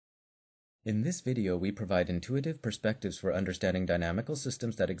In this video, we provide intuitive perspectives for understanding dynamical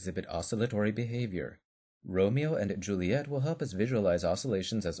systems that exhibit oscillatory behavior. Romeo and Juliet will help us visualize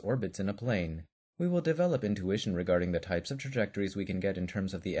oscillations as orbits in a plane. We will develop intuition regarding the types of trajectories we can get in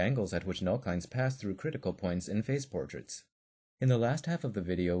terms of the angles at which nullclines pass through critical points in phase portraits. In the last half of the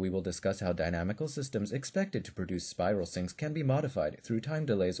video, we will discuss how dynamical systems expected to produce spiral sinks can be modified through time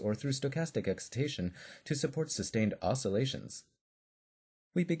delays or through stochastic excitation to support sustained oscillations.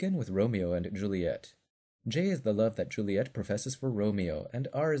 We begin with Romeo and Juliet. J is the love that Juliet professes for Romeo, and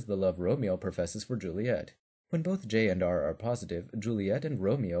R is the love Romeo professes for Juliet. When both J and R are positive, Juliet and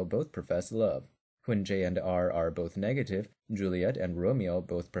Romeo both profess love. When J and R are both negative, Juliet and Romeo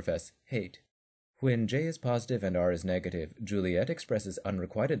both profess hate. When J is positive and R is negative, Juliet expresses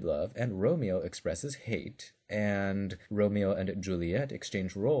unrequited love and Romeo expresses hate, and Romeo and Juliet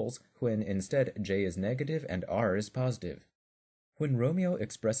exchange roles when instead J is negative and R is positive. When Romeo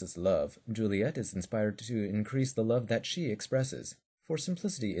expresses love, Juliet is inspired to increase the love that she expresses. For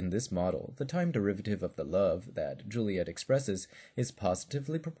simplicity in this model, the time derivative of the love that Juliet expresses is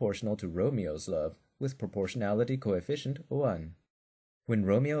positively proportional to Romeo's love, with proportionality coefficient 1. When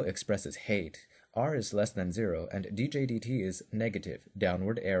Romeo expresses hate, R is less than 0 and dj/dt is negative,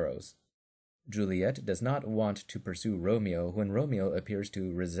 downward arrows. Juliet does not want to pursue Romeo when Romeo appears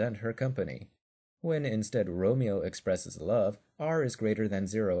to resent her company. When instead Romeo expresses love, R is greater than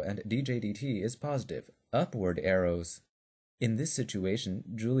 0 and dj/dt is positive, upward arrows. In this situation,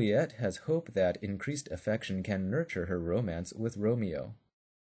 Juliet has hope that increased affection can nurture her romance with Romeo.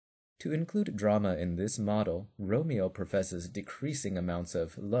 To include drama in this model, Romeo professes decreasing amounts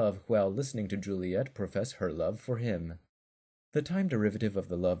of love while listening to Juliet profess her love for him. The time derivative of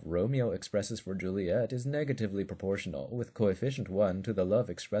the love Romeo expresses for Juliet is negatively proportional, with coefficient 1 to the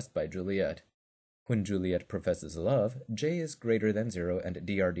love expressed by Juliet. When Juliet professes love, J is greater than 0 and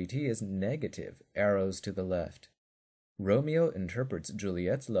dr/dt is negative, arrows to the left. Romeo interprets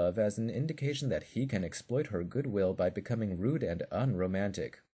Juliet's love as an indication that he can exploit her goodwill by becoming rude and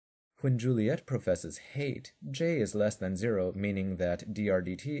unromantic. When Juliet professes hate, J is less than 0, meaning that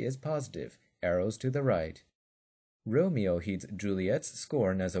dr/dt is positive, arrows to the right. Romeo heeds Juliet's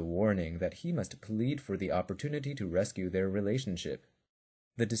scorn as a warning that he must plead for the opportunity to rescue their relationship.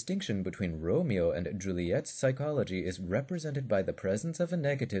 The distinction between Romeo and Juliet's psychology is represented by the presence of a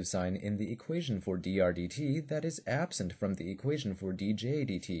negative sign in the equation for dr/dt that is absent from the equation for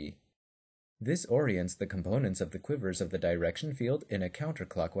dj/dt. This orients the components of the quivers of the direction field in a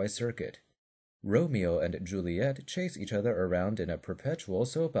counterclockwise circuit. Romeo and Juliet chase each other around in a perpetual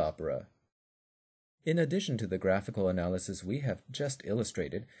soap opera. In addition to the graphical analysis we have just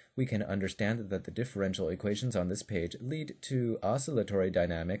illustrated, we can understand that the differential equations on this page lead to oscillatory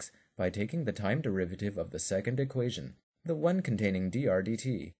dynamics by taking the time derivative of the second equation, the one containing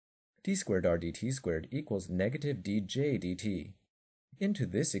dr/dt. d squared r dt squared equals negative dj/dt. Into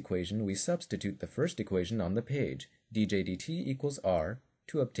this equation we substitute the first equation on the page, dj/dt equals r,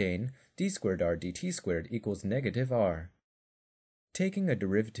 to obtain d squared r dt squared equals negative r. Taking a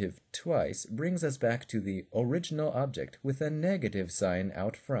derivative twice brings us back to the original object with a negative sign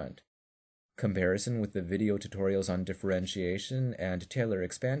out front. Comparison with the video tutorials on differentiation and Taylor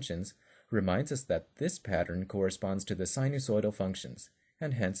expansions reminds us that this pattern corresponds to the sinusoidal functions,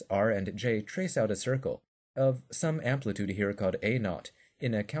 and hence R and J trace out a circle of some amplitude here called A0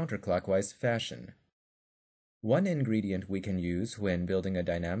 in a counterclockwise fashion. One ingredient we can use when building a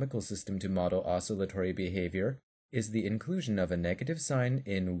dynamical system to model oscillatory behavior is the inclusion of a negative sign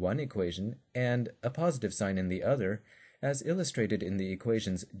in one equation and a positive sign in the other, as illustrated in the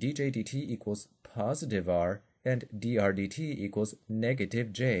equations dj/dt equals positive r and dr/dt equals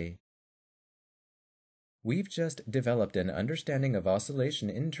negative j. We've just developed an understanding of oscillation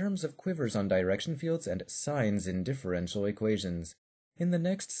in terms of quivers on direction fields and signs in differential equations. In the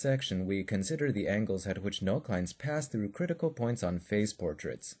next section, we consider the angles at which nullclines pass through critical points on phase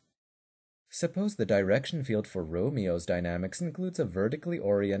portraits. Suppose the direction field for Romeo's dynamics includes a vertically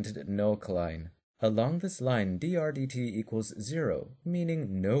oriented nullcline. Along this line, dr/dt equals 0,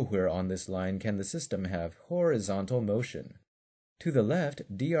 meaning nowhere on this line can the system have horizontal motion. To the left,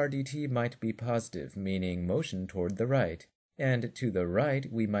 dr/dt might be positive, meaning motion toward the right, and to the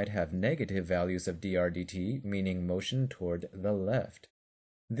right we might have negative values of dr/dt, meaning motion toward the left.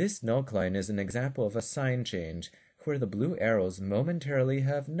 This nullcline is an example of a sign change, where the blue arrows momentarily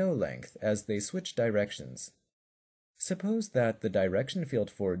have no length as they switch directions. Suppose that the direction field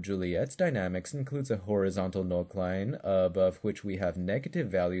for Juliet's dynamics includes a horizontal nullcline above which we have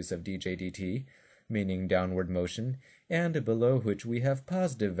negative values of dj/dt, meaning downward motion, and below which we have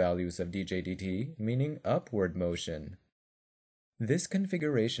positive values of dj/dt, meaning upward motion. This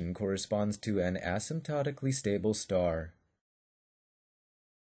configuration corresponds to an asymptotically stable star.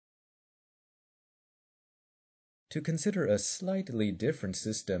 To consider a slightly different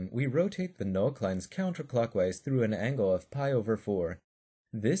system, we rotate the nullclines counterclockwise through an angle of pi/4.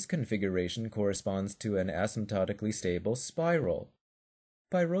 This configuration corresponds to an asymptotically stable spiral.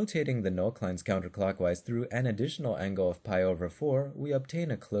 By rotating the nullclines counterclockwise through an additional angle of pi/4, we obtain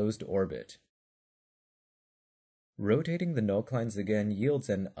a closed orbit. Rotating the nullclines again yields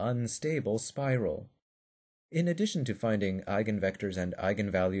an unstable spiral. In addition to finding eigenvectors and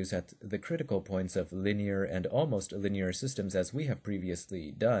eigenvalues at the critical points of linear and almost linear systems as we have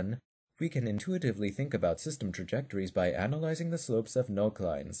previously done, we can intuitively think about system trajectories by analyzing the slopes of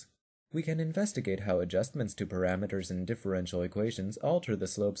nullclines. We can investigate how adjustments to parameters in differential equations alter the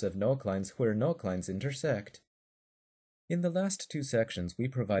slopes of nullclines where nullclines intersect. In the last two sections, we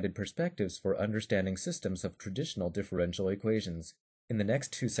provided perspectives for understanding systems of traditional differential equations. In the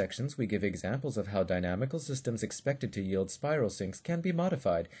next two sections, we give examples of how dynamical systems expected to yield spiral sinks can be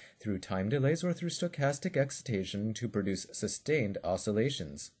modified through time delays or through stochastic excitation to produce sustained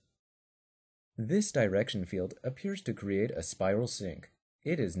oscillations. This direction field appears to create a spiral sink.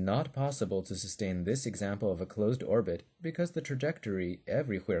 It is not possible to sustain this example of a closed orbit because the trajectory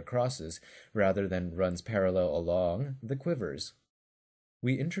everywhere crosses, rather than runs parallel along, the quivers.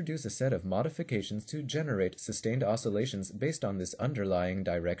 We introduce a set of modifications to generate sustained oscillations based on this underlying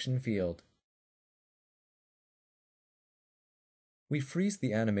direction field. We freeze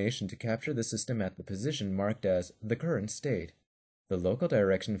the animation to capture the system at the position marked as the current state. The local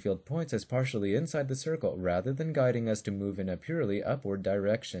direction field points us partially inside the circle rather than guiding us to move in a purely upward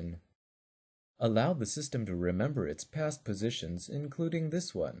direction. Allow the system to remember its past positions, including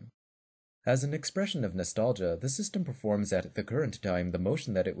this one. As an expression of nostalgia, the system performs at the current time the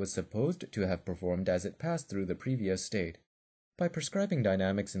motion that it was supposed to have performed as it passed through the previous state. By prescribing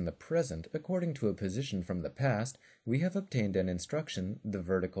dynamics in the present according to a position from the past, we have obtained an instruction, the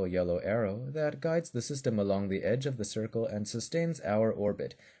vertical yellow arrow, that guides the system along the edge of the circle and sustains our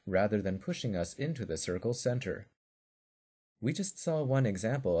orbit, rather than pushing us into the circle's center. We just saw one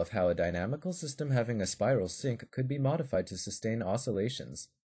example of how a dynamical system having a spiral sink could be modified to sustain oscillations.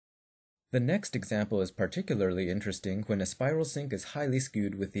 The next example is particularly interesting when a spiral sink is highly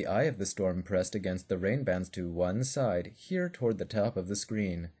skewed with the eye of the storm pressed against the rain bands to one side, here toward the top of the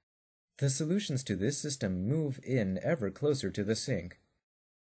screen. The solutions to this system move in ever closer to the sink.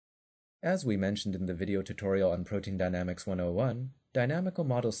 As we mentioned in the video tutorial on Protein Dynamics 101, dynamical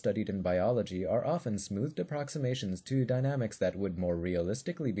models studied in biology are often smoothed approximations to dynamics that would more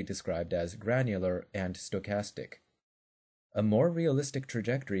realistically be described as granular and stochastic. A more realistic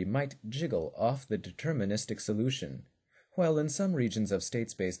trajectory might jiggle off the deterministic solution. While in some regions of state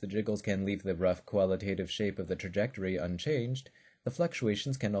space the jiggles can leave the rough qualitative shape of the trajectory unchanged, the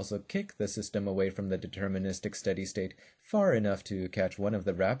fluctuations can also kick the system away from the deterministic steady state far enough to catch one of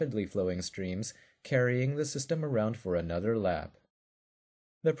the rapidly flowing streams, carrying the system around for another lap.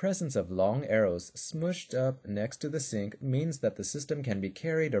 The presence of long arrows smushed up next to the sink means that the system can be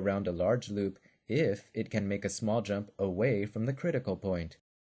carried around a large loop if it can make a small jump away from the critical point.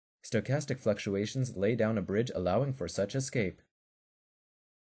 Stochastic fluctuations lay down a bridge allowing for such escape.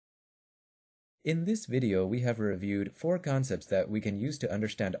 In this video, we have reviewed 4 concepts that we can use to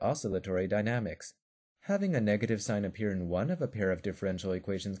understand oscillatory dynamics. Having a negative sign appear in one of a pair of differential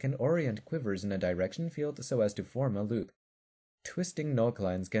equations can orient quivers in a direction field so as to form a loop. Twisting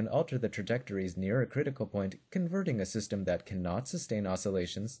nullclines can alter the trajectories near a critical point, converting a system that cannot sustain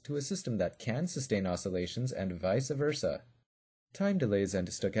oscillations to a system that can sustain oscillations and vice versa. Time delays and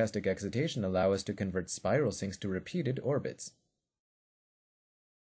stochastic excitation allow us to convert spiral sinks to repeated orbits.